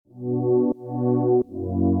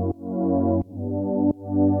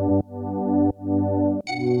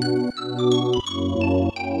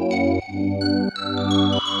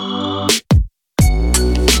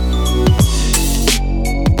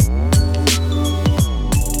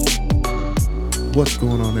What's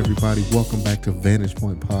going on, everybody? Welcome back to Vantage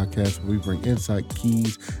Point Podcast, where we bring insight,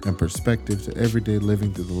 keys, and perspectives to everyday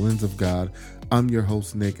living through the lens of God. I'm your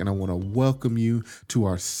host, Nick, and I want to welcome you to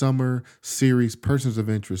our summer series, Persons of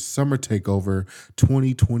Interest Summer Takeover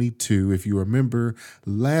 2022. If you remember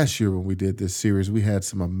last year when we did this series, we had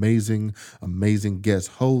some amazing guest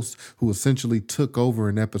hosts who essentially took over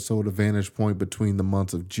an episode of Vantage Point between the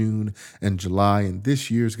months of June and July, and this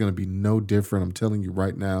year is going to be no different. I'm telling you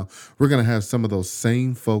right now, we're going to have some of those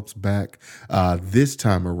same folks back this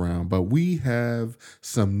time around, but we have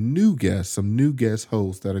some new guest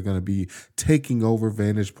hosts that are going to be taking over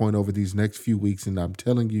Vantage Point over these next few weeks, and I'm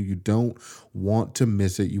telling you, you don't want to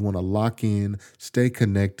miss it. You want to lock in, stay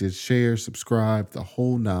connected, share, subscribe, the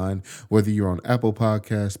whole nine, whether you're on Apple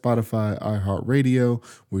Podcasts, Spotify, iHeartRadio.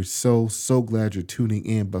 We're so glad you're tuning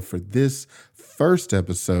in. But for this first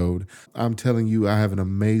episode, I'm telling you, I have an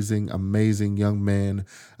amazing young man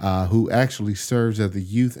who actually serves as the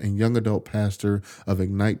youth and young adult pastor of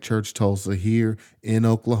Ignite Church Tulsa here in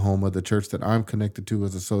Oklahoma, the church that I'm connected to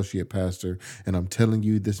as associate pastor. And I'm telling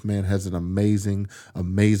you, this man has an amazing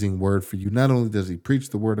word for you. Not only does he preach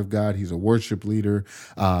the word of God, he's a worship leader,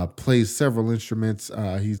 plays several instruments.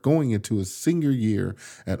 He's going into his senior year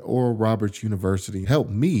at Oral Roberts University. Help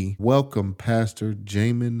me welcome Pastor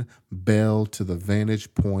Jamin Bell to the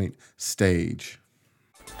Vantage Point stage.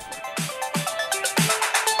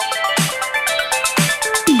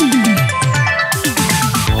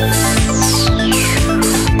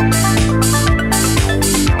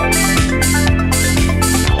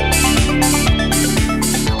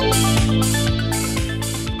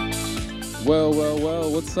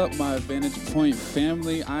 Well, what's up, my Vantage Point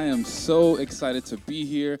family? I am so excited to be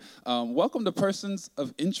here. Welcome to Persons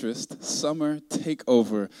of Interest Summer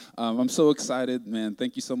Takeover. I'm so excited, man.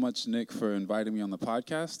 Thank you so much, Nick, for inviting me on the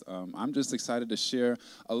podcast. I'm just excited to share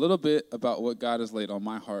a little bit about what God has laid on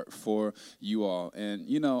my heart for you all. And,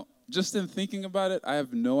 just in thinking about it, I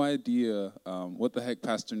have no idea what the heck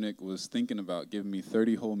Pastor Nick was thinking about giving me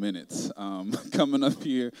 30 whole minutes coming up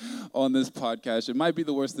here on this podcast. It might be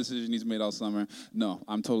the worst decision he's made all summer. No,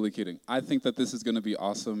 I'm totally kidding. I think that this is going to be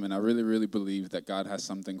awesome, and I really believe that God has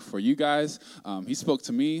something for you guys. He spoke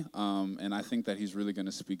to me, and I think that he's really going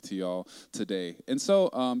to speak to y'all today. And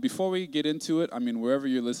so before we get into it, wherever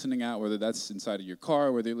you're listening at, whether that's inside of your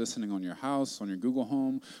car, whether you're listening on your house, on your Google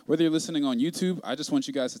Home, whether you're listening on YouTube, I just want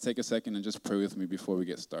you guys to take a second and just pray with me before we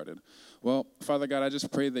get started. Well, Father God, I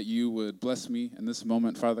just pray that you would bless me in this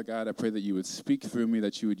moment, Father God. I pray that you would speak through me,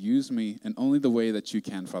 that you would use me in only the way that you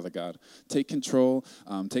can, Father God. Take control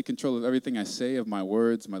of everything I say, of my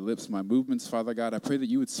words, my lips, my movements, Father God. I pray that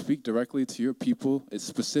you would speak directly to your people. It's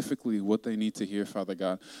specifically what they need to hear, Father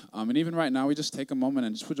God. And even right now, we just take a moment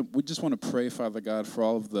and we just want to pray, Father God, for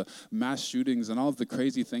all of the mass shootings and all of the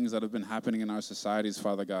crazy things that have been happening in our societies,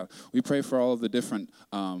 Father God. We pray for all of the different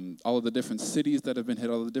cities that have been hit,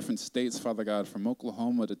 all the different states, Father God, from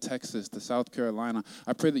Oklahoma to Texas to South Carolina.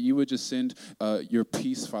 I pray that you would just send your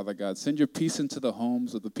peace, Father God. Send your peace into the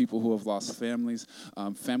homes of the people who have lost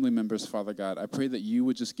family members, Father God. I pray that you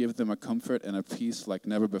would just give them a comfort and a peace like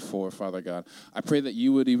never before, Father God. I pray that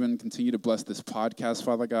you would even continue to bless this podcast,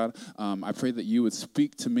 Father God. I pray that you would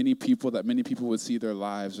speak to many people, that many people would see their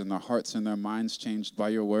lives and their hearts and their minds changed by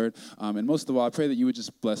your word. And most of all, I pray that you would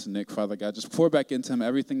just bless Nick, Father God. Just pour back into him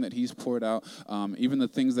everything that he's poured out, even the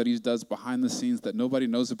things that he does behind the scenes that nobody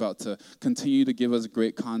knows about, to continue to give us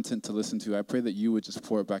great content to listen to. I pray that you would just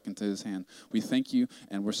pour it back into his hand. We thank you,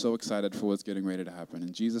 and we're so excited for what's getting ready to happen.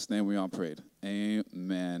 In Jesus' name we all prayed.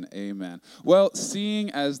 Amen. Well, seeing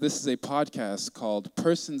as this is a podcast called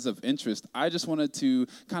Persons of Interest, I just wanted to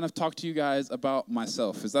kind of talk to you guys about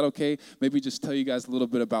myself. Is that okay? Maybe just tell you guys a little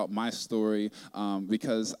bit about my story,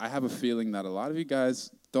 because I have a feeling that a lot of you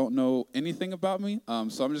guys don't know anything about me,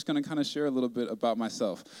 so I'm just going to kind of share a little bit about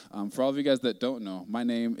myself. For all of you guys that don't know, my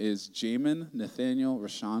name is Jamin Nathaniel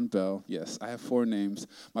Rashawn Bell. Yes, I have 4 names.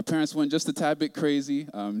 My parents went just a tad bit crazy.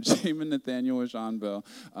 Jamin Nathaniel Rashawn Bell.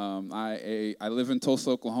 I live in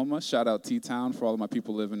Tulsa, Oklahoma. Shout out T-Town for all of my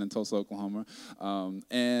people living in Tulsa, Oklahoma.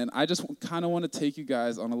 And I just kind of want to take you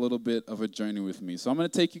guys on a little bit of a journey with me. So I'm going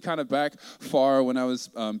to take you kind of back far when I was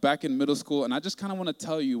back in middle school, and I just kind of want to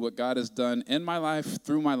tell you what God has done in my life,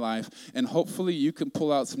 through through my life, and hopefully you can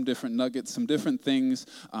pull out some different nuggets, some different things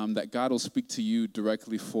that God will speak to you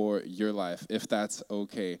directly for your life, if that's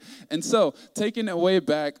okay. And so, taking it way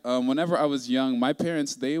back, whenever I was young, my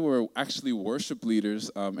parents, they were actually worship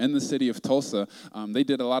leaders in the city of Tulsa. They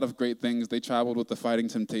did a lot of great things. They traveled with the Fighting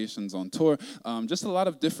Temptations on tour, just a lot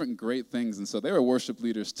of different great things. And so they were worship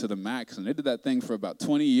leaders to the max, and they did that thing for about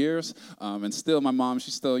 20 years. And still, my mom,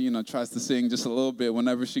 she still, tries to sing just a little bit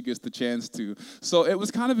whenever she gets the chance to. So it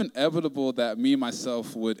was kind of inevitable that me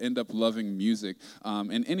myself would end up loving music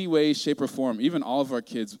in any way, shape, or form. Even all of our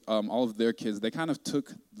kids, all of their kids, they kind of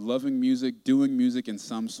took loving music, doing music in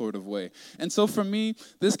some sort of way. And so for me,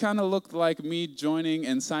 this kind of looked like me joining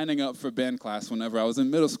and signing up for band class whenever I was in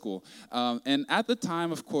middle school. And at the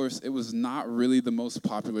time, of course, it was not really the most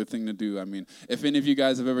popular thing to do. I mean, if any of you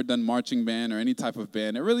guys have ever done marching band or any type of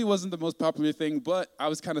band, it really wasn't the most popular thing, but I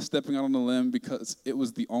was kind of stepping out on a limb because it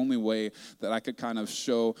was the only way that I could kind of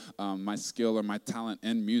show my skill or my talent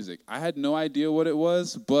in music. I had no idea what it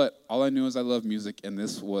was, but all I knew is I love music, and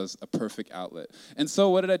this was a perfect outlet. And so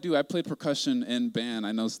what did I do? I played percussion in band.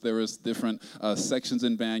 I know there was different sections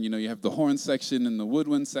in band. You have the horn section and the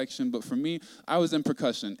woodwind section, but for me, I was in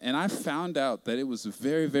percussion, and I found out that it was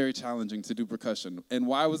very, very challenging to do percussion. And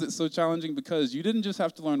why was it so challenging? Because you didn't just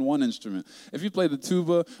have to learn one instrument. If you played the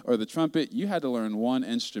tuba or the trumpet, you had to learn one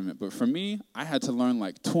instrument. But for me, I had to learn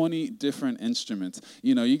like 20 different instruments.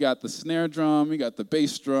 You got the snare drum, you got the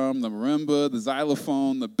bass drum, the marimba, the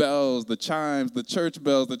xylophone, the bells, the chimes, the church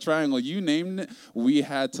bells, the triangle, you named it, we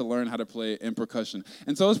had to learn how to play in percussion.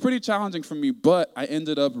 And so it was pretty challenging for me, but I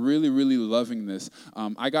ended up really, really loving this.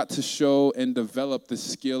 I got to show and develop this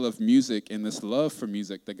skill of music and this love for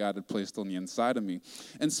music that God had placed on the inside of me.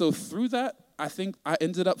 And so through that, I think I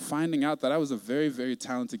ended up finding out that I was a very, very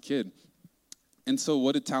talented kid. And so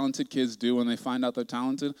what did talented kids do when they find out they're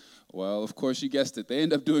talented? Well, of course, you guessed it. They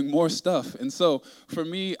end up doing more stuff. And so for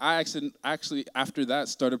me, I actually after that,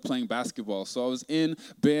 started playing basketball. So I was in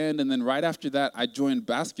band, and then right after that, I joined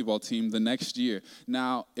basketball team the next year.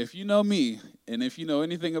 Now, if you know me, and if you know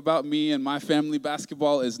anything about me and my family,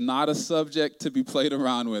 basketball is not a subject to be played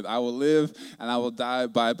around with. I will live and I will die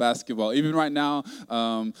by basketball. Even right now,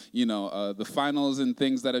 the finals and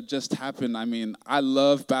things that have just happened, I mean, I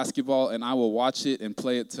love basketball, and I will watch it and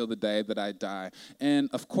play it till the day that I die. And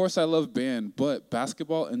of course, I love band, but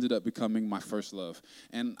basketball ended up becoming my first love.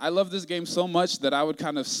 And I love this game so much that I would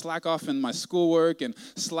kind of slack off in my schoolwork and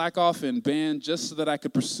slack off in band just so that I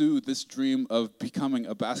could pursue this dream of becoming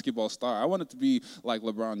a basketball star. I wanted to be like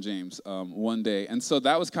LeBron James one day. And so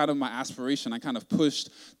that was kind of my aspiration. I kind of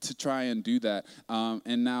pushed to try and do that.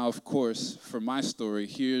 And now, of course, for my story,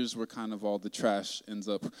 here's where kind of all the trash ends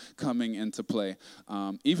up coming into play.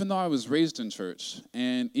 Even though I was raised in church,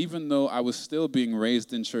 and even though I was still being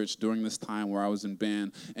raised in church during this time where I was in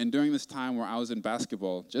band, and during this time where I was in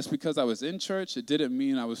basketball, just because I was in church, it didn't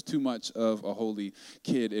mean I was too much of a holy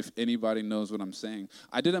kid, if anybody knows what I'm saying.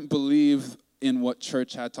 I didn't believe in what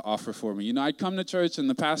church had to offer for me. I'd come to church, and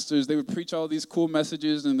the pastors, they would preach all these cool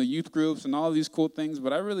messages in the youth groups and all these cool things,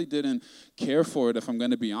 but I really didn't care for it, if I'm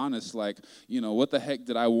going to be honest. What the heck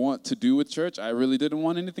did I want to do with church? I really didn't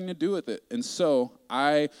want anything to do with it. And so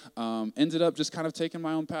I ended up just kind of taking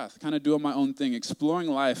my own path, kind of doing my own thing, exploring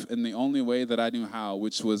life in the only way that I knew how,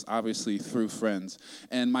 which was obviously through friends.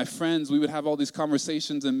 And my friends, we would have all these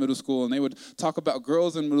conversations in middle school, and they would talk about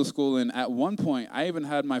girls in middle school, and at one point, I even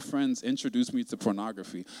had my friends introduce me to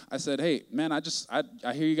pornography. I said, hey, man, I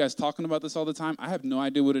hear you guys talking about this all the time. I have no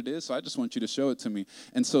idea what it is, so I just want you to show it to me.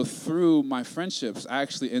 And so through my friendships, I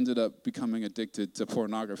actually ended up becoming addicted to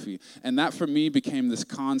pornography. And that for me became this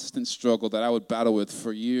constant struggle that I would battle with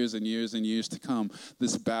for years and years and years to come,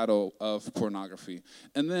 this battle of pornography.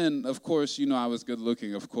 And then, of course, I was good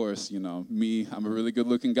looking. Of course, me, I'm a really good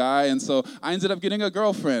looking guy. And so I ended up getting a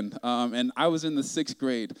girlfriend, and I was in the 6th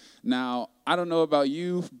grade. Now, I don't know about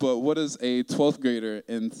you, but what does a 12th grader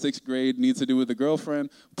in 6th grade need to do with a girlfriend?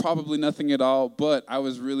 Probably nothing at all, but I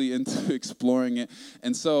was really into exploring it.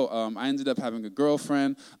 And so I ended up having a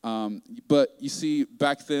girlfriend. But you see,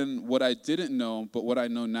 back then, what I didn't know, but what I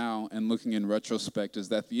know now, and looking in retrospect, is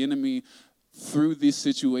that the enemy, through these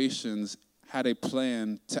situations, had a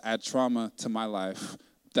plan to add trauma to my life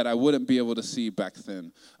that I wouldn't be able to see back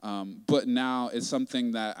then. But now it's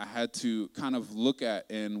something that I had to kind of look at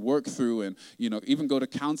and work through and, even go to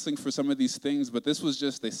counseling for some of these things. But this was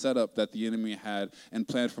just a setup that the enemy had and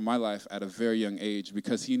planned for my life at a very young age,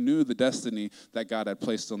 because he knew the destiny that God had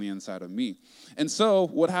placed on the inside of me. And so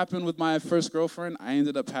what happened with my first girlfriend, I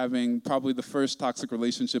ended up having probably the first toxic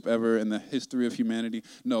relationship ever in the history of humanity.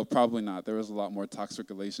 No, probably not. There was a lot more toxic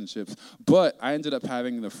relationships. But I ended up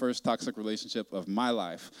having the first toxic relationship of my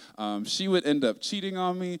life. life. She would end up cheating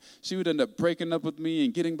on me. She would end up breaking up with me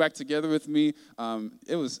and getting back together with me.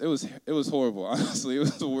 It was horrible, honestly. It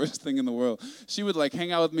was the worst thing in the world. She would like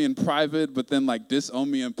hang out with me in private, but then like disown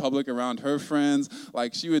me in public around her friends.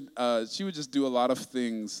 Like she would just do a lot of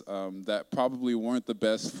things that probably weren't the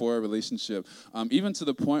best for a relationship. Even to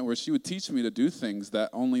the point where she would teach me to do things that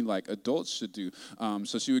only like adults should do.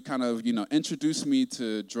 So she would kind of, introduce me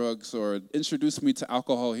to drugs or introduce me to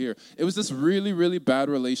alcohol here. It was this really, really bad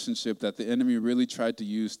relationship that the enemy really tried to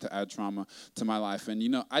use to add trauma to my life. And,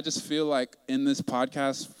 I just feel like in this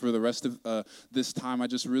podcast for the rest of this time, I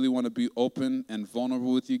just really want to be open and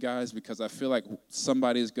vulnerable with you guys because I feel like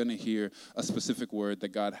somebody is going to hear a specific word that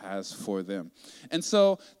God has for them. And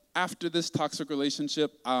so after this toxic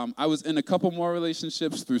relationship, I was in a couple more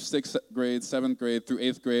relationships through 6th grade, 7th grade, through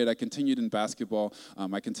 8th grade. I continued in basketball.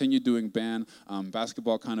 I continued doing band,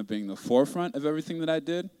 basketball kind of being the forefront of everything that I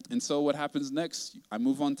did. And so what happens next, I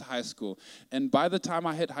move on to high school. And by the time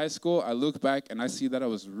I hit high school, I look back and I see that I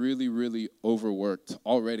was really, really overworked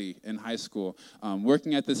already in high school,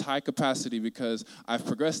 working at this high capacity because I've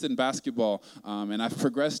progressed in basketball and I've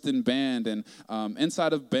progressed in band. And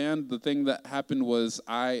inside of band, the thing that happened was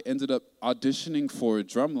I ended up auditioning for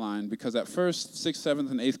drumline because at first, 6th, 7th,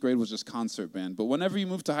 and 8th grade was just concert band. But whenever you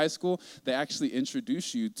move to high school, they actually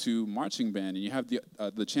introduce you to marching band, and you have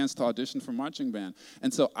the chance to audition for marching band.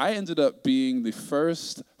 And so I ended up being the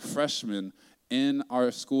first freshman in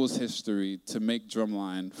our school's history to make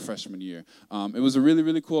drumline freshman year. It was a really,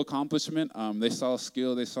 really cool accomplishment. They saw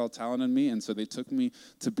skill, they saw talent in me, and so they took me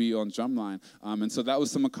to be on drumline. And so that was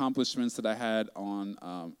some accomplishments that I had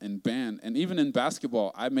on in band. And even in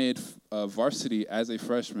basketball, I made varsity as a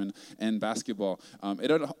freshman in basketball. It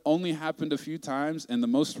had only happened a few times, and the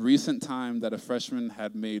most recent time that a freshman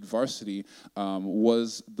had made varsity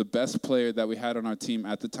was the best player that we had on our team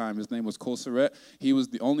at the time. His name was Tulsa. He was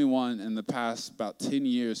the only one in the past about 10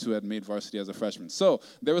 years who had made varsity as a freshman. So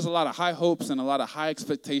there was a lot of high hopes and a lot of high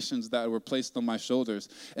expectations that were placed on my shoulders.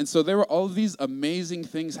 And so there were all of these amazing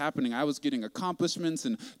things happening. I was getting accomplishments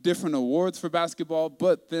and different awards for basketball,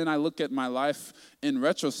 but then I look at my life in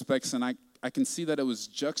retrospect and I can see that it was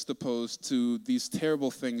juxtaposed to these terrible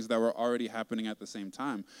things that were already happening at the same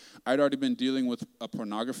time. I'd already been dealing with a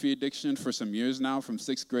pornography addiction for some years now, from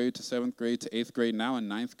 6th grade to 7th grade to 8th grade, now in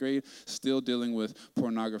 9th grade, still dealing with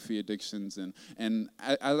pornography addictions. And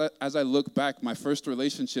as I look back, my first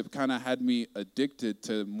relationship kind of had me addicted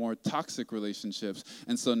to more toxic relationships.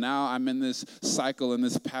 And so now I'm in this cycle and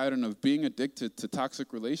this pattern of being addicted to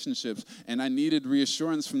toxic relationships, and I needed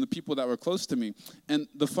reassurance from the people that were close to me. And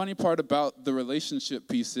the funny part about the relationship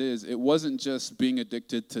piece is it wasn't just being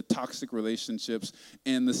addicted to toxic relationships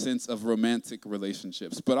in the sense of romantic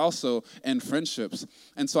relationships, but also in friendships.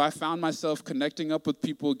 And so I found myself connecting up with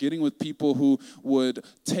people, getting with people who would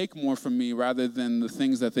take more from me rather than the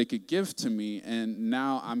things that they could give to me. And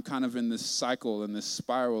now I'm kind of in this cycle and this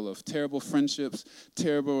spiral of terrible friendships,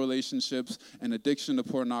 terrible relationships, and addiction to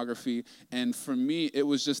pornography. And for me, it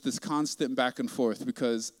was just this constant back and forth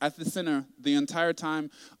because at the center, the entire time,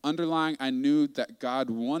 underlying, I knew that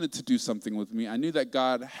God wanted to do something with me. I knew that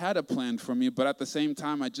God had a plan for me, but at the same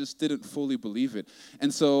time, I just didn't fully believe it.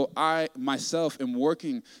 And so I, myself, am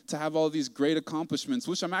working to have all these great accomplishments,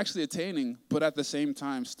 which I'm actually attaining, but at the same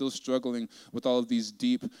time, still struggling with all of these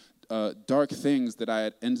deep, dark things that I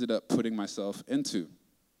had ended up putting myself into.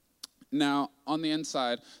 Now, on the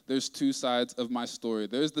inside, there's two sides of my story.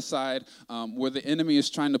 There's the side where the enemy is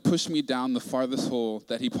trying to push me down the farthest hole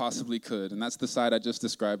that he possibly could. And that's the side I just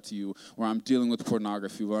described to you, where I'm dealing with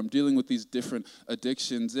pornography, where I'm dealing with these different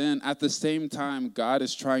addictions. And at the same time, God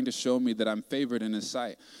is trying to show me that I'm favored in his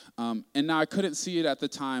sight. And now I couldn't see it at the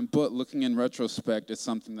time, but looking in retrospect, it's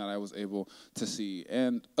something that I was able to see.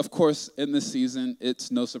 And of course, in this season,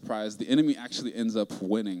 it's no surprise. The enemy actually ends up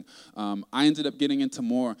winning. I ended up getting into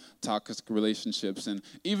more toxic relationships. And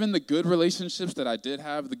even the good relationships that I did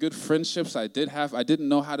have, the good friendships I did have, I didn't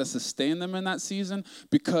know how to sustain them in that season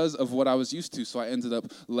because of what I was used to. So I ended up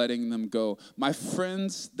letting them go. My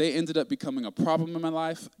friends, they ended up becoming a problem in my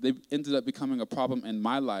life. They ended up becoming a problem in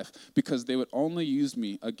my life because they would only use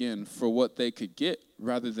me, again, for what they could get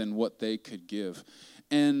rather than what they could give.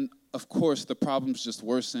 And of course, the problems just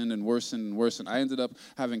worsened and worsened and worsened. I ended up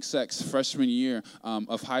having sex freshman year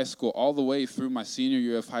of high school all the way through my senior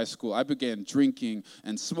year of high school. I began drinking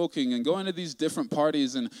and smoking and going to these different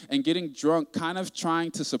parties and getting drunk, kind of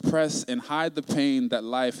trying to suppress and hide the pain that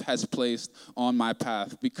life has placed on my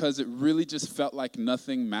path because it really just felt like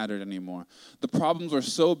nothing mattered anymore. The problems were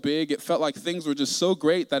so big, it felt like things were just so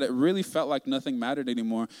great that it really felt like nothing mattered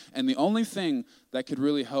anymore. And the only thing that could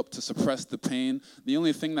really help to suppress the pain, the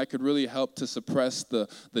only thing that could really help to suppress the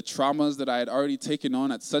traumas that I had already taken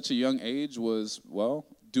on at such a young age was, well,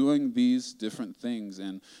 doing these different things.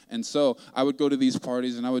 And so I would go to these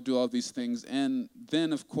parties and I would do all these things. And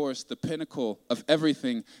then, of course, the pinnacle of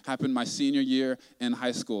everything happened my senior year in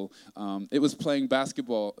high school. It was playing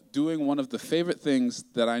basketball, doing one of the favorite things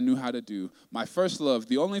that I knew how to do. My first love,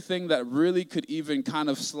 the only thing that really could even kind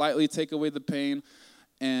of slightly take away the pain,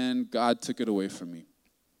 and God took it away from me.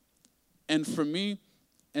 And for me,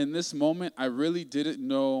 in this moment, I really didn't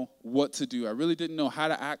know what to do. I really didn't know how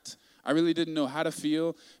to act. I really didn't know how to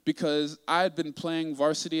feel because I had been playing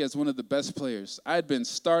varsity as one of the best players. I had been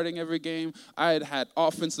starting every game. I had had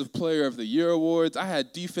Offensive Player of the Year awards. I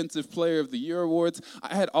had Defensive Player of the Year awards.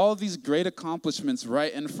 I had all these great accomplishments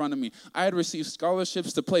right in front of me. I had received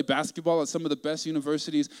scholarships to play basketball at some of the best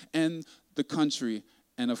universities in the country.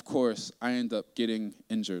 And of course, I ended up getting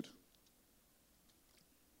injured.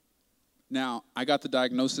 Now, I got the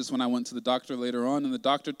diagnosis when I went to the doctor later on, and the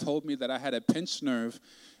doctor told me that I had a pinched nerve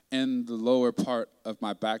in the lower part of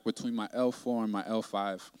my back between my L4 and my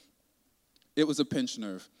L5. It was a pinched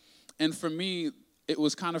nerve. And for me, it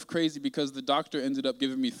was kind of crazy because the doctor ended up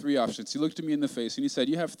giving me 3 options. He looked at me in the face and he said,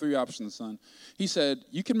 "You have 3 options, son." He said,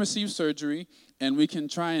 "You can receive surgery and we can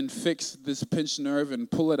try and fix this pinched nerve and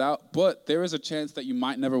pull it out, but there is a chance that you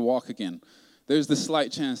might never walk again. There's the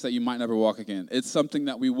slight chance that you might never walk again. It's something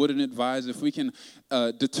that we wouldn't advise. If we can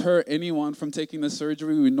deter anyone from taking the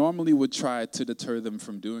surgery, we normally would try to deter them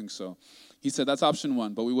from doing so." He said, "That's option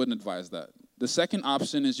 1, but we wouldn't advise that. The second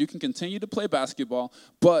option is you can continue to play basketball,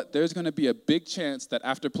 but there's going to be a big chance that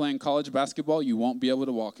after playing college basketball, you won't be able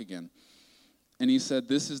to walk again." And he said,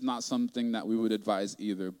 "This is not something that we would advise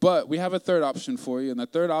either. But we have a third option for you, and the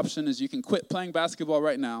third option is you can quit playing basketball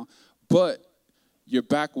right now, but your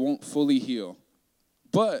back won't fully heal.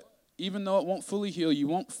 But even though it won't fully heal, you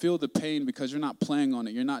won't feel the pain because you're not playing on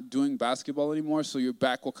it. You're not doing basketball anymore, so your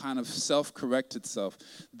back will kind of self-correct itself.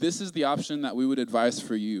 This is the option that we would advise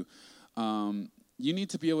for you. You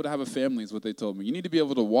need to be able to have a family is what they told me. You need to be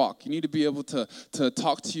able to walk. You need to be able to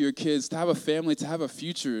talk to your kids, to have a family, to have a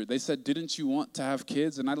future." They said, "Didn't you want to have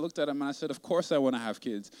kids?" And I looked at them and I said, "Of course I want to have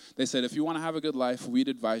kids." They said, "If you want to have a good life, we'd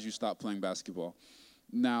advise you stop playing basketball."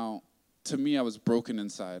 Now, to me, I was broken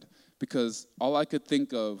inside because all I could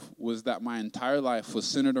think of was that my entire life was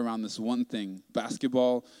centered around this one thing,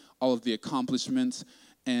 basketball, all of the accomplishments.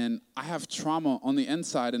 And I have trauma on the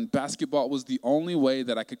inside, and basketball was the only way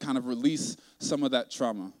that I could kind of release some of that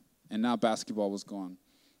trauma. And now basketball was gone.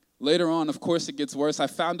 Later on, of course, it gets worse. I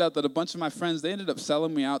found out that a bunch of my friends, they ended up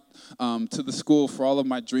selling me out to the school for all of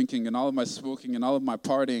my drinking and all of my smoking and all of my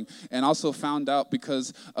partying. And also found out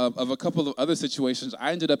because of a couple of other situations,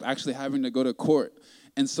 I ended up actually having to go to court.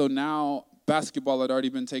 And so now basketball had already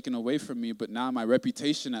been taken away from me, but now my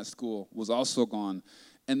reputation at school was also gone.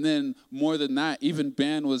 And then more than that, even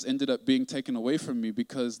band ended up being taken away from me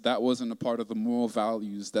because that wasn't a part of the moral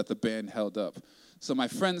values that the band held up. So my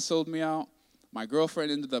friends sold me out. My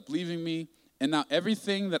girlfriend ended up leaving me. And now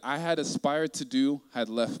everything that I had aspired to do had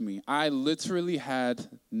left me. I literally had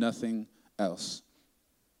nothing else.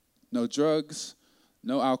 No drugs,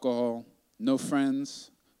 no alcohol, no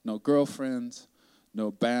friends, no girlfriends,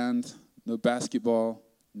 no band, no basketball,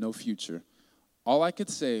 no future. All I could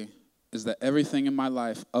say is that everything in my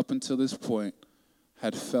life up until this point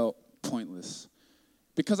had felt pointless.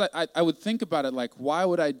 Because I would think about it like, why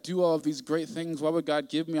would I do all of these great things? Why would God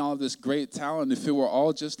give me all of this great talent if it were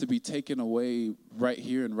all just to be taken away right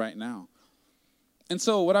here and right now? And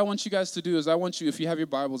so what I want you guys to do is if you have your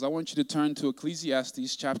Bibles, I want you to turn to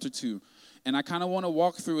Ecclesiastes chapter 2. And I kind of want to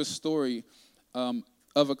walk through a story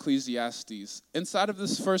of Ecclesiastes. Inside of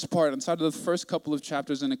this first part, inside of the first couple of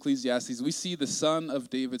chapters in Ecclesiastes, we see the son of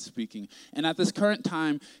David speaking. And at this current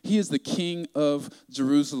time, he is the king of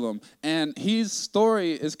Jerusalem. And his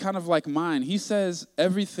story is kind of like mine. He says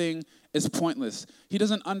everything is pointless. He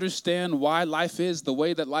doesn't understand why life is the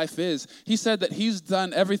way that life is. He said that he's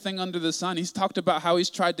done everything under the sun. He's talked about how he's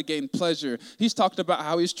tried to gain pleasure. He's talked about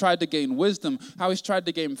how he's tried to gain wisdom, how he's tried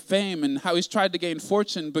to gain fame, and how he's tried to gain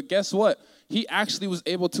fortune. But guess what? He actually was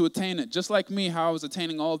able to attain it. Just like me, how I was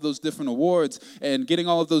attaining all of those different awards and getting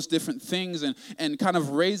all of those different things and kind of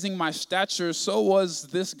raising my stature, so was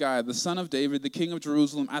this guy, the son of David, the king of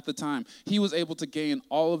Jerusalem at the time. He was able to gain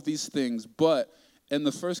all of these things, but in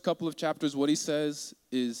the first couple of chapters, what he says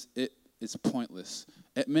is it is pointless.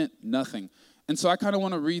 It meant nothing. And so I kind of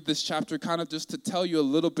want to read this chapter kind of just to tell you a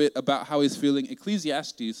little bit about how he's feeling.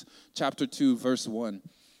 Ecclesiastes chapter 2, verse 1.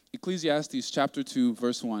 Ecclesiastes chapter 2,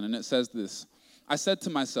 verse 1, and it says this: "I said to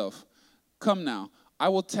myself, 'Come now, I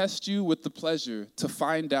will test you with the pleasure to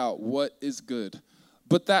find out what is good.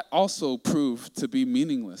 But that also proved to be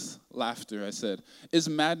meaningless. Laughter, I said, is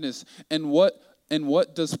madness. And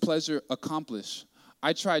what does pleasure accomplish?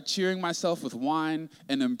 I tried cheering myself with wine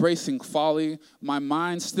and embracing folly. My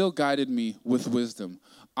mind still guided me with wisdom.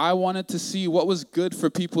 I wanted to see what was good for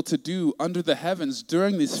people to do under the heavens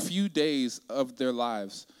during these few days of their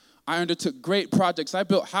lives. I undertook great projects. I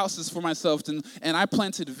built houses for myself, and I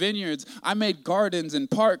planted vineyards. I made gardens and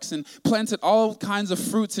parks and planted all kinds of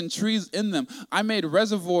fruits and trees in them. I made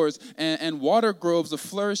reservoirs and water groves of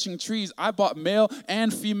flourishing trees. I bought male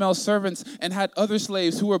and female servants and had other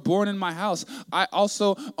slaves who were born in my house. I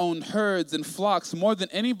also owned herds and flocks more than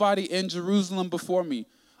anybody in Jerusalem before me.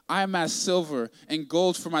 I amassed silver and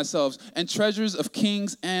gold for myself and treasures of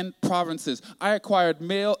kings and provinces. I acquired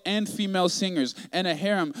male and female singers and a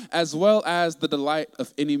harem, as well as the delight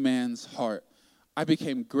of any man's heart. I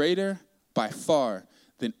became greater by far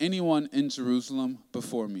than anyone in Jerusalem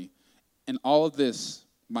before me. In all of this,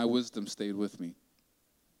 my wisdom stayed with me.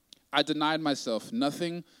 I denied myself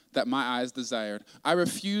nothing that my eyes desired. I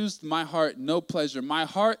refused my heart no pleasure. My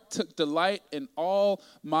heart took delight in all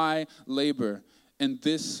my labor. And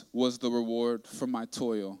this was the reward for my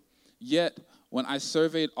toil. Yet, when I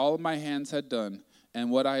surveyed all my hands had done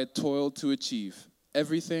and what I had toiled to achieve,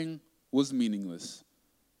 everything was meaningless.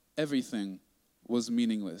 Everything was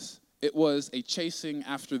meaningless. It was a chasing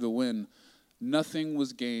after the wind. Nothing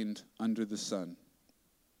was gained under the sun.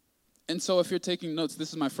 And so if you're taking notes, this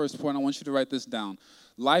is my first point. I want you to write this down.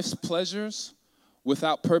 Life's pleasures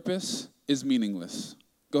without purpose is meaningless.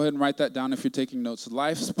 Go ahead and write that down if you're taking notes.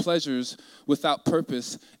 Life's pleasures without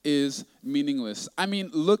purpose is meaningless. I mean,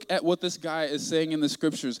 look at what this guy is saying in the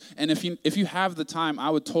scriptures. And if you have the time, I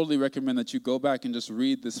would totally recommend that you go back and just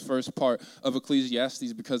read this first part of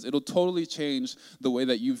Ecclesiastes, because it'll totally change the way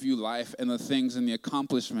that you view life and the things and the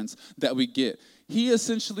accomplishments that we get. He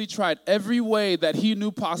essentially tried every way that he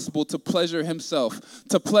knew possible to pleasure himself,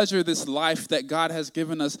 to pleasure this life that God has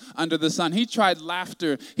given us under the sun. He tried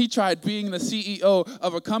laughter. He tried being the CEO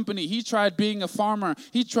of a company. He tried being a farmer.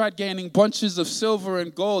 He tried gaining bunches of silver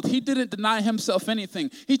and gold. He didn't deny himself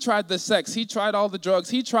anything. He tried the sex. He tried all the drugs.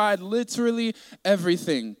 He tried literally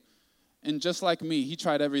everything. And just like me, he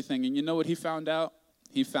tried everything. And you know what he found out?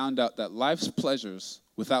 He found out that life's pleasures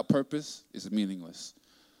without purpose is meaningless.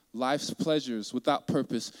 Life's pleasures without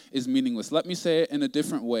purpose is meaningless. Let me say it in a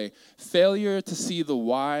different way. Failure to see the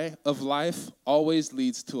why of life always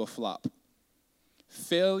leads to a flop.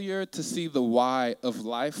 Failure to see the why of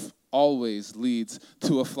life always leads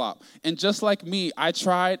to a flop. And just like me, I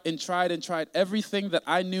tried everything that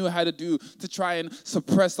I knew how to do to try and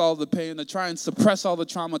suppress all the pain, to try and suppress all the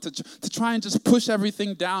trauma, to try and just push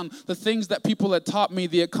everything down, the things that people had taught me,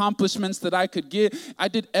 the accomplishments that I could get. I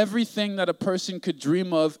did everything that a person could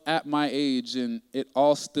dream of at my age, and it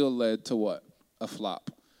all still led to what? A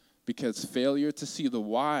flop. Because failure to see the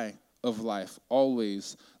why of life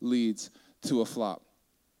always leads to a flop.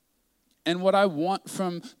 And what I want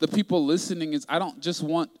from the people listening is I don't just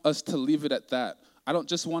want us to leave it at that. I don't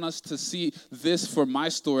just want us to see this for my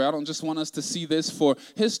story. I don't just want us to see this for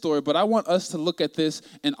his story, but I want us to look at this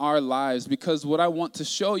in our lives, because what I want to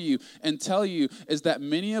show you and tell you is that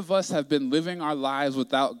many of us have been living our lives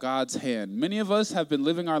without God's hand. Many of us have been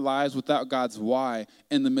living our lives without God's why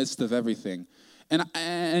in the midst of everything.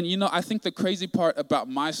 And you know, I think the crazy part about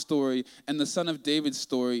my story and the son of David's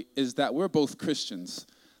story is that we're both Christians.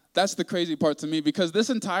 That's the crazy part to me, because this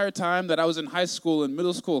entire time that I was in high school and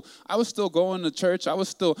middle school, I was still going to church. I was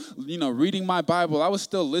still, reading my Bible. I was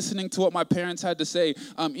still listening to what my parents had to say.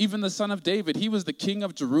 Even the son of David, he was the king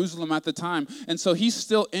of Jerusalem at the time. And so he's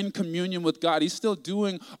still in communion with God. He's still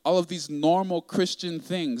doing all of these normal Christian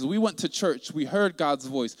things. We went to church. We heard God's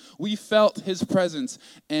voice. We felt his presence,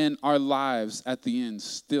 and our lives at the end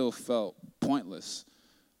still felt pointless.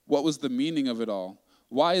 What was the meaning of it all?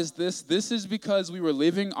 Why is this? This is because we were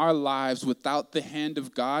living our lives without the hand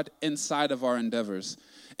of God inside of our endeavors.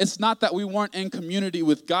 It's not that we weren't in community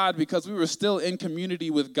with God, because we were still in community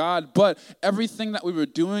with God, but everything that we were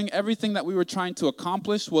doing, everything that we were trying to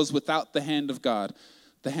accomplish was without the hand of God.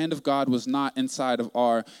 The hand of God was not inside of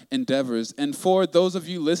our endeavors. And for those of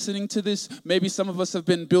you listening to this, maybe some of us have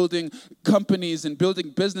been building companies and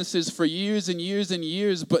building businesses for years and years and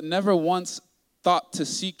years, but never once thought to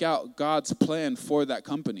seek out God's plan for that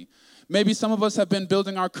company. Maybe some of us have been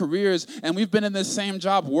building our careers and we've been in this same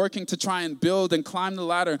job working to try and build and climb the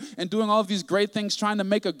ladder and doing all of these great things, trying to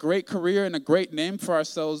make a great career and a great name for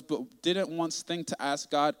ourselves, but didn't once think to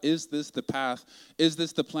ask God, is this the path? Is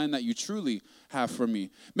this the plan that you truly have for me?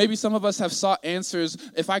 Maybe some of us have sought answers.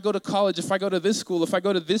 If I go to college, if I go to this school, if I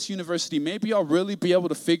go to this university, maybe I'll really be able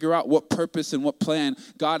to figure out what purpose and what plan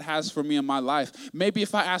God has for me in my life. Maybe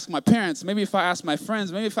if I ask my parents, maybe if I ask my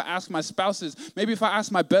friends, maybe if I ask my spouses, maybe if I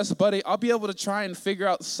ask my best buddy, I'll be able to try and figure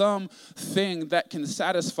out something that can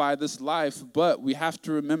satisfy this life. But we have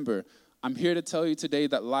to remember, I'm here to tell you today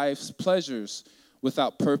that life's pleasures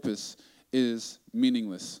without purpose is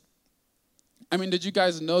meaningless. I mean, did you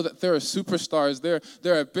guys know that there are superstars,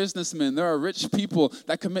 there are businessmen, there are rich people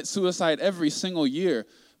that commit suicide every single year?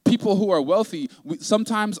 People who are wealthy,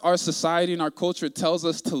 sometimes our society and our culture tells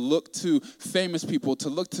us to look to famous people, to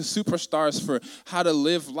look to superstars for how to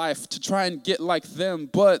live life, to try and get like them,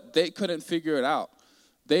 but they couldn't figure it out.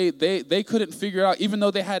 They couldn't figure it out, even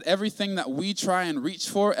though they had everything that we try and reach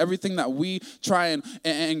for, everything that we try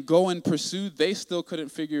and go and pursue, they still couldn't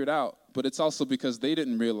figure it out. But it's also because they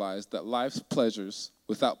didn't realize that life's pleasures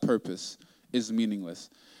without purpose is meaningless.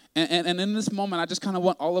 And in this moment, I just kind of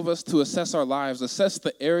want all of us to assess our lives, assess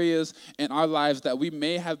the areas in our lives that we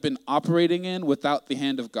may have been operating in without the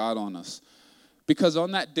hand of God on us. Because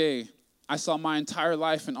on that day, I saw my entire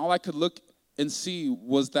life, and all I could look and see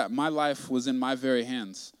was that my life was in my very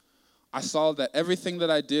hands. I saw that everything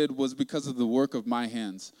that I did was because of the work of my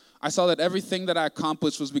hands. I saw that everything that I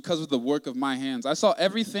accomplished was because of the work of my hands. I saw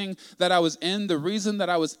everything that I was in. The reason that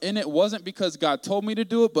I was in it wasn't because God told me to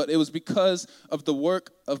do it, but it was because of the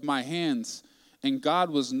work of my hands. And God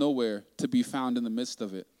was nowhere to be found in the midst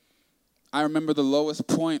of it. I remember the lowest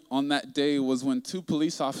point on that day was when 2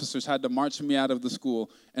 police officers had to march me out of the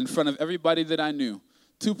school in front of everybody that I knew.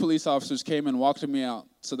 2 police officers came and walked me out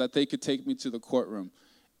so that they could take me to the courtroom.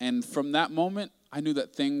 And from that moment, I knew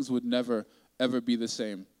that things would never, ever be the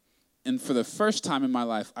same. And for the first time in my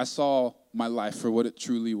life, I saw my life for what it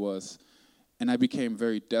truly was. And I became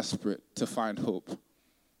very desperate to find hope.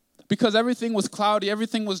 Because everything was cloudy,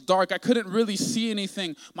 everything was dark. I couldn't really see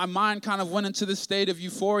anything. My mind kind of went into this state of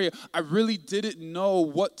euphoria. I really didn't know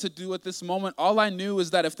what to do at this moment. All I knew is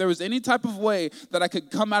that if there was any type of way that I could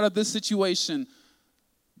come out of this situation,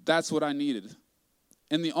 that's what I needed.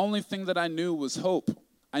 And the only thing that I knew was hope.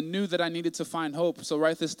 I knew that I needed to find hope. So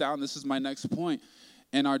write this down. This is my next point.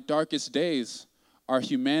 In our darkest days, our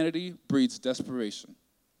humanity breeds desperation.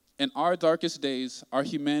 In our darkest days, our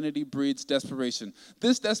humanity breeds desperation.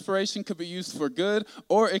 This desperation could be used for good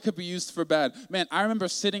or it could be used for bad. Man, I remember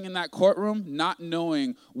sitting in that courtroom not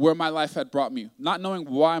knowing where my life had brought me, not knowing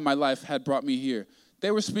why my life had brought me here.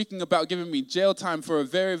 They were speaking about giving me jail time for a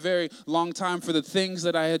very, very long time for the things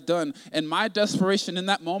that I had done. And my desperation in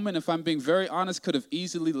that moment, if I'm being very honest, could have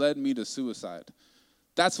easily led me to suicide.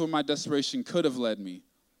 That's where my desperation could have led me.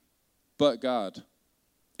 But God,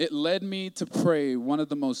 it led me to pray one of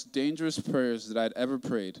the most dangerous prayers that I'd ever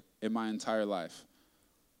prayed in my entire life.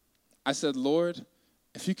 I said, Lord,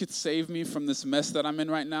 if you could save me from this mess that I'm in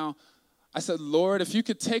right now. I said, Lord, if you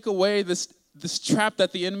could take away this trap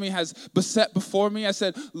that the enemy has beset before me. I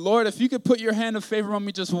said, Lord, if you could put your hand of favor on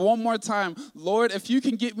me just one more time. Lord, if you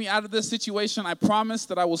can get me out of this situation, I promise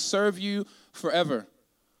that I will serve you forever.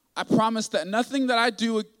 I promise that nothing that I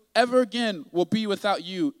do ever again will be without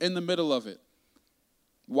you in the middle of it.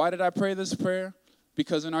 Why did I pray this prayer?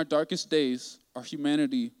 Because in our darkest days, our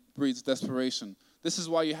humanity breeds desperation. This is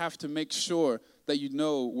why you have to make sure that you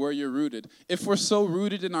know where you're rooted. If we're so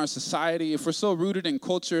rooted in our society, if we're so rooted in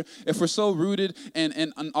culture, if we're so rooted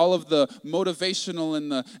in all of the motivational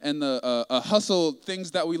and the hustle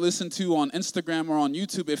things that we listen to on Instagram or on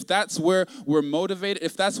YouTube, if that's where we're motivated,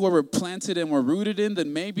 if that's where we're planted and we're rooted in,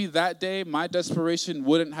 then maybe that day my desperation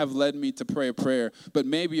wouldn't have led me to pray a prayer, but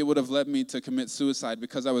maybe it would have led me to commit suicide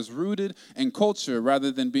because I was rooted in culture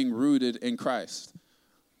rather than being rooted in Christ.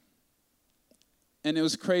 And it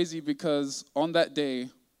was crazy because on that day,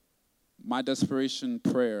 my desperation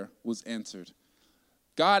prayer was answered.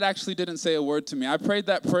 God actually didn't say a word to me. I prayed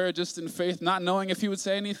that prayer just in faith, not knowing if he would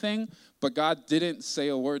say anything, but God didn't say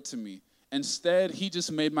a word to me. Instead, he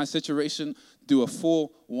just made my situation do a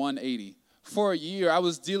full 180. For a year, I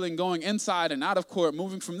was going inside and out of court,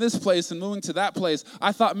 moving from this place and moving to that place.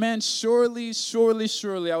 I thought, man, surely,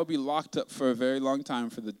 I would be locked up for a very long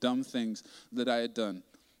time for the dumb things that I had done.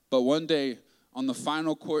 But one day, on the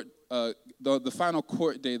final court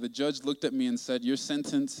day, the judge looked at me and said, your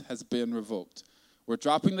sentence has been revoked. We're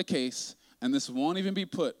dropping the case, and this won't even be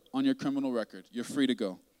put on your criminal record. You're free to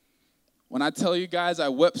go. When I tell you guys I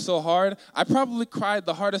wept so hard, I probably cried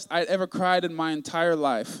the hardest I'd ever cried in my entire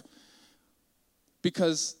life.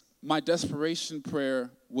 because my desperation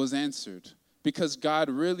prayer was answered, because God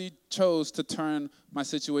really chose to turn my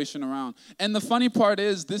situation around. And the funny part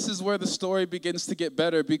is, this is where the story begins to get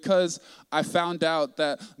better, because I found out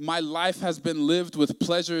that my life has been lived with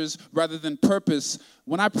pleasures rather than purpose.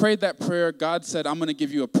 When I prayed that prayer, God said, I'm going to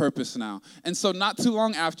give you a purpose now. And so not too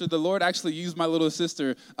long after, the Lord actually used my little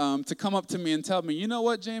sister to come up to me and tell me, you know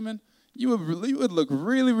what, Jamin? You would look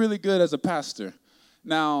really, really good as a pastor.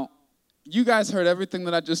 Now, you guys heard everything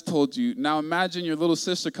that I just told you. Now imagine your little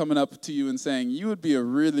sister coming up to you and saying, you would be a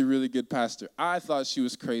really, really good pastor. I thought she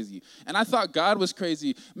was crazy. And I thought God was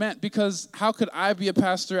crazy. Man, because how could I be a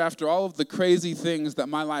pastor after all of the crazy things that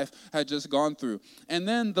my life had just gone through? And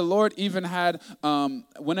then the Lord even had,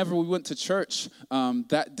 whenever we went to church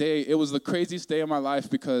that day, it was the craziest day of my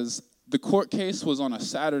life, because the court case was on a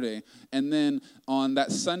Saturday, and then on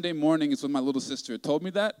that Sunday morning is when my little sister had told me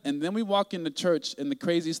that, and then we walk into church, and the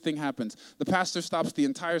craziest thing happens. The pastor stops the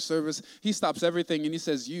entire service. He stops everything, and he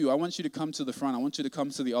says, I want you to come to the front. I want you to come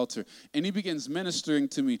to the altar. And he begins ministering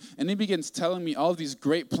to me, and he begins telling me all these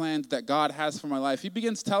great plans that God has for my life. He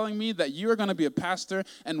begins telling me that you are going to be a pastor,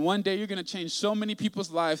 and one day you're going to change so many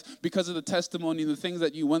people's lives because of the testimony and the things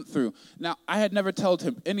that you went through. Now, I had never told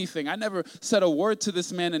him anything. I never said a word to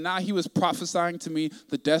this man, and now he was prophesying to me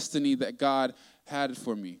the destiny that God had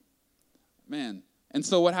for me. Man. And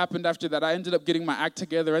so what happened after that, I ended up getting my act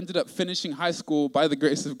together, ended up finishing high school by the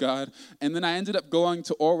grace of God, and then I ended up going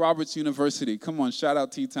to Oral Roberts University. Come on, shout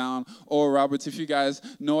out T-Town, Oral Roberts, if you guys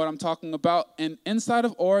know what I'm talking about. And inside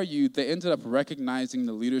of ORU, they ended up recognizing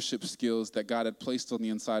the leadership skills that God had placed on the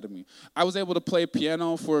inside of me. I was able to play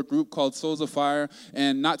piano for a group called Souls of Fire,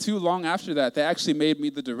 and not too long after that, they actually made me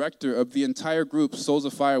the director of the entire group, Souls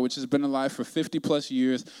of Fire, which has been alive for 50 plus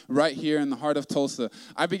years, right here in the heart of Tulsa.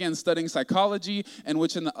 I began studying psychology, and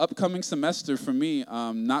which in the upcoming semester for me,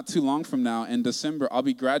 not too long from now, in December, I'll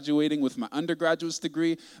be graduating with my undergraduate's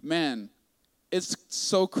degree. Man, it's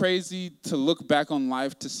so crazy to look back on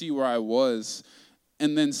life to see where I was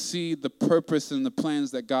and then see the purpose and the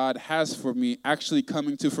plans that God has for me actually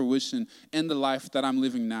coming to fruition in the life that I'm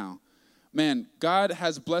living now. Man, God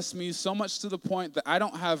has blessed me so much to the point that I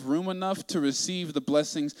don't have room enough to receive the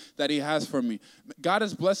blessings that he has for me. God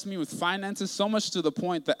has blessed me with finances so much to the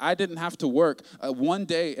point that I didn't have to work one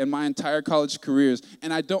day in my entire college careers,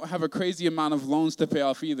 and I don't have a crazy amount of loans to pay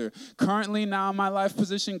off either. Currently now in my life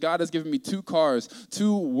position, God has given me 2 cars,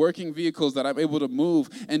 2 working vehicles that I'm able to move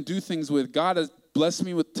and do things with. God has blessed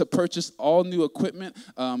me to purchase all new equipment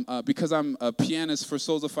because I'm a pianist for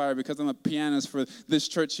Souls of Fire, because I'm a pianist for this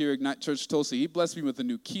church here, Ignite Church Tulsa. He blessed me with a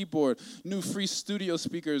new keyboard, new free studio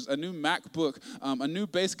speakers, a new MacBook, a new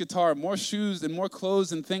bass guitar, more shoes and more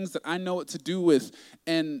clothes and things that I know what to do with.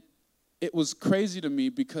 And it was crazy to me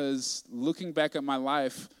because looking back at my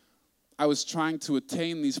life, I was trying to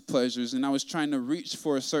attain these pleasures and I was trying to reach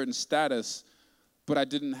for a certain status, but I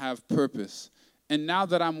didn't have purpose. And now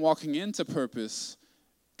that I'm walking into purpose,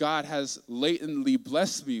 God has latently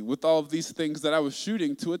blessed me with all of these things that I was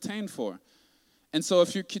shooting to attain for. And so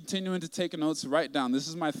if you're continuing to take notes, write down. This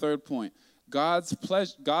is my 3rd point. God's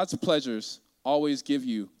pleasures always give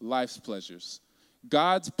you life's pleasures.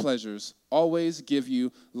 God's pleasures always give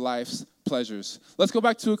you life's pleasures. Let's go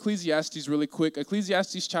back to Ecclesiastes really quick.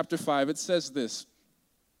 Ecclesiastes chapter 5, it says this.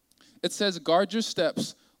 It says, guard your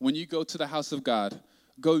steps when you go to the house of God.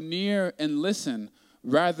 Go near and listen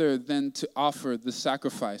rather than to offer the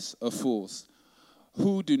sacrifice of fools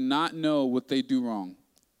who do not know what they do wrong.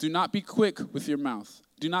 Do not be quick with your mouth.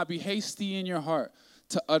 Do not be hasty in your heart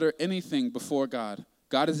to utter anything before God.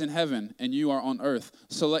 God is in heaven and you are on earth,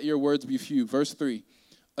 so let your words be few. Verse 3,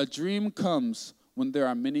 a dream comes when there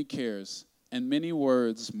are many cares, and many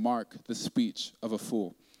words mark the speech of a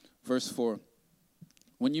fool. Verse 4,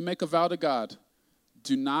 when you make a vow to God,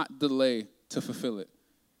 do not delay to fulfill it.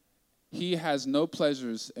 He has no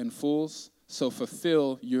pleasures in fools, so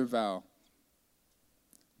fulfill your vow.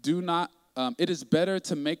 It is better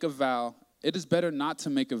to make a vow. It is better not to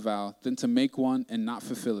make a vow than to make one and not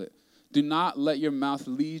fulfill it. Do not let your mouth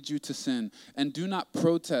lead you to sin, and do not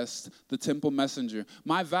protest the temple messenger.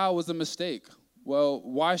 My vow was a mistake. Well,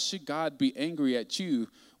 why should God be angry at you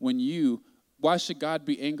why should God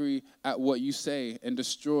be angry at what you say and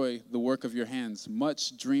destroy the work of your hands?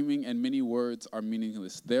 Much dreaming and many words are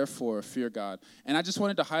meaningless. Therefore, fear God. And I just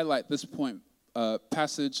wanted to highlight this point, in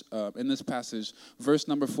this passage, verse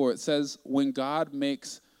number 4. It says, when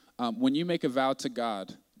you make a vow to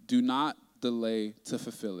God, do not delay to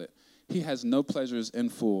fulfill it. He has no pleasures in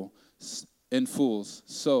fools,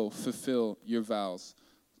 so fulfill your vows.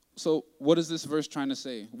 So what is this verse trying to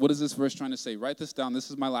say? What is this verse trying to say? Write this down.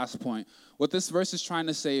 This is my last point. What this verse is trying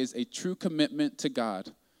to say is a true commitment to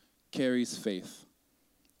God carries faith.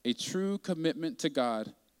 A true commitment to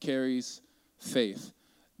God carries faith.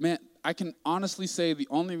 Man, I can honestly say the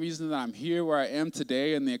only reason that I'm here where I am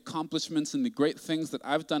today and the accomplishments and the great things that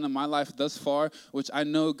I've done in my life thus far, which I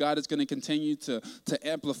know God is going to continue to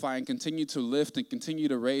amplify and continue to lift and continue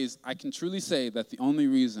to raise, I can truly say that the only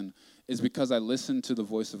reason is because I listen to the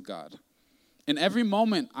voice of God. In every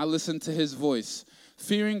moment, I listen to his voice.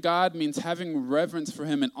 Fearing God means having reverence for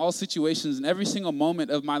him in all situations, in every single moment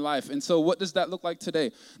of my life. And so what does that look like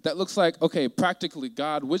today? That looks like, okay, practically,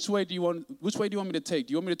 God, which way do you want me to take?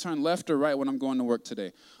 Do you want me to turn left or right when I'm going to work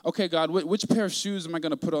today? Okay, God, which pair of shoes am I going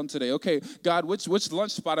to put on today? Okay, God, which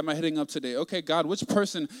lunch spot am I hitting up today? Okay, God, which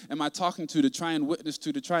person am I talking to try and witness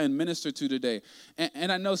to try and minister to today?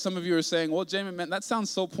 And I know some of you are saying, well, Jamin, man, that sounds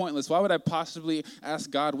so pointless. Why would I possibly ask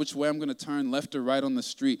God which way I'm going to turn, left or right on the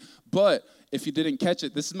street? But if you didn't catch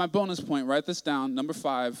it, this is my bonus point. Write this down. Number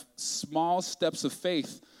 5, small steps of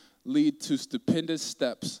faith lead to stupendous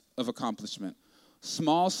steps of accomplishment.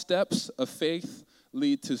 Small steps of faith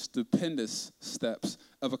lead to stupendous steps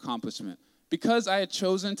of accomplishment. Because I had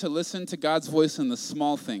chosen to listen to God's voice in the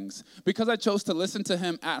small things, because I chose to listen to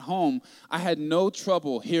him at home, I had no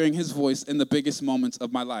trouble hearing his voice in the biggest moments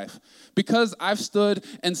of my life. Because I've stood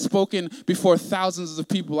and spoken before thousands of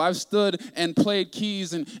people, I've stood and played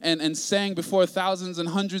keys and sang before thousands and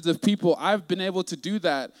hundreds of people, I've been able to do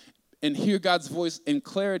that and hear God's voice in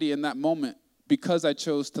clarity in that moment because I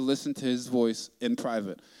chose to listen to his voice in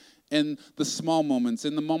private. In the small moments,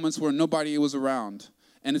 in the moments where nobody was around.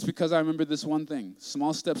 And it's because I remember this one thing.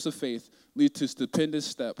 Small steps of faith lead to stupendous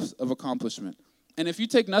steps of accomplishment. And if you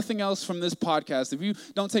take nothing else from this podcast, if you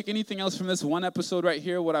don't take anything else from this one episode right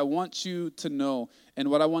here, what I want you to know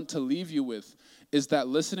and what I want to leave you with is that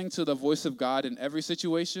listening to the voice of God in every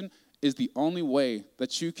situation is the only way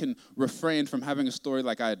that you can refrain from having a story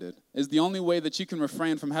like I did. Is the only way that you can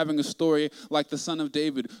refrain from having a story like the son of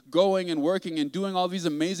David, going and working and doing all these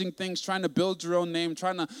amazing things, trying to build your own name,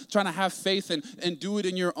 trying to have faith and do it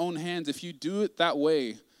in your own hands. If you do it that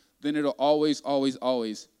way, then it'll always, always,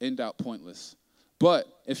 always end out pointless. But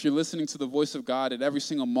if you're listening to the voice of God at every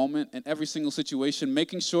single moment and every single situation,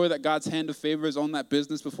 making sure that God's hand of favor is on that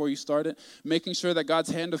business before you start it, making sure that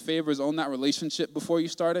God's hand of favor is on that relationship before you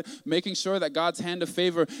start it, making sure that God's hand of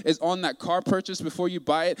favor is on that car purchase before you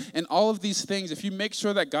buy it, and all of these things, if you make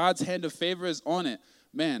sure that God's hand of favor is on it,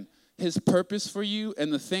 man, his purpose for you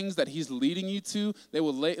and the things that he's leading you to, they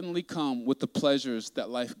will latently come with the pleasures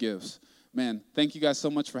that life gives. Man, thank you guys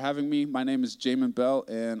so much for having me. My name is Jamin Bell,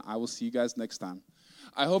 and I will see you guys next time.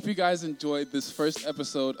 I hope you guys enjoyed this first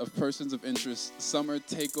episode of Persons of Interest Summer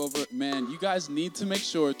Takeover. Man, you guys need to make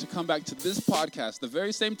sure to come back to this podcast the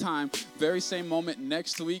very same time, very same moment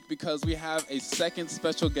next week, because we have a second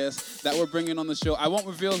special guest that we're bringing on the show. I won't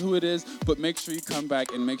reveal who it is, but make sure you come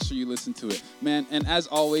back and make sure you listen to it. Man, and as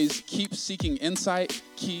always, keep seeking insight,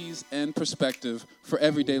 keys, and perspective for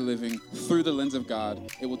everyday living through the lens of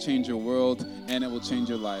God. It will change your world and it will change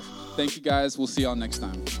your life. Thank you guys. We'll see y'all next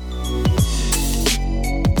time.